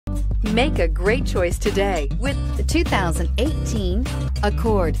Make a great choice today with the 2018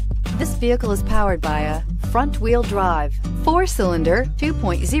 Accord. This vehicle is powered by a front-wheel drive, 4-cylinder,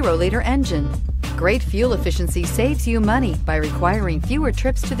 2.0-liter engine. Great fuel efficiency saves you money by requiring fewer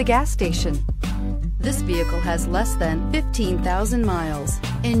trips to the gas station. This vehicle has less than 15,000 miles.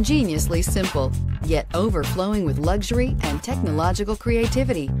 Ingeniously simple, yet overflowing with luxury and technological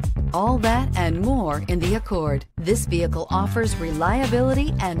creativity. All that and more in the Accord. This vehicle offers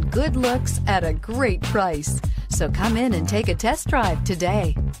reliability and good looks at a great price. So come in and take a test drive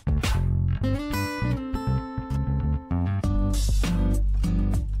today.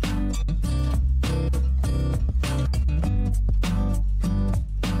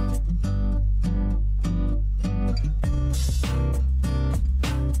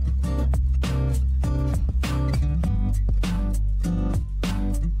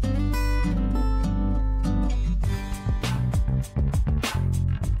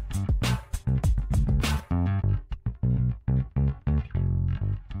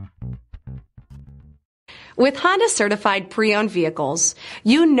 With Honda certified pre-owned vehicles,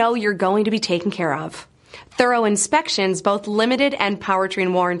 you know you're going to be taken care of. Thorough inspections, both limited and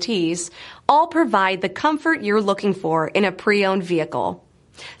powertrain warranties, all provide the comfort you're looking for in a pre-owned vehicle.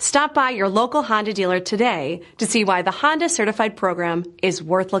 Stop by your local Honda dealer today to see why the Honda certified program is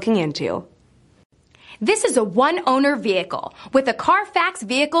worth looking into. This is a one-owner vehicle with a Carfax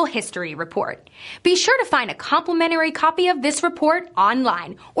Vehicle History Report. Be sure to find a complimentary copy of this report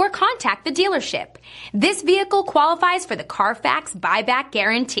online or contact the dealership. This vehicle qualifies for the Carfax Buyback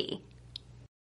Guarantee.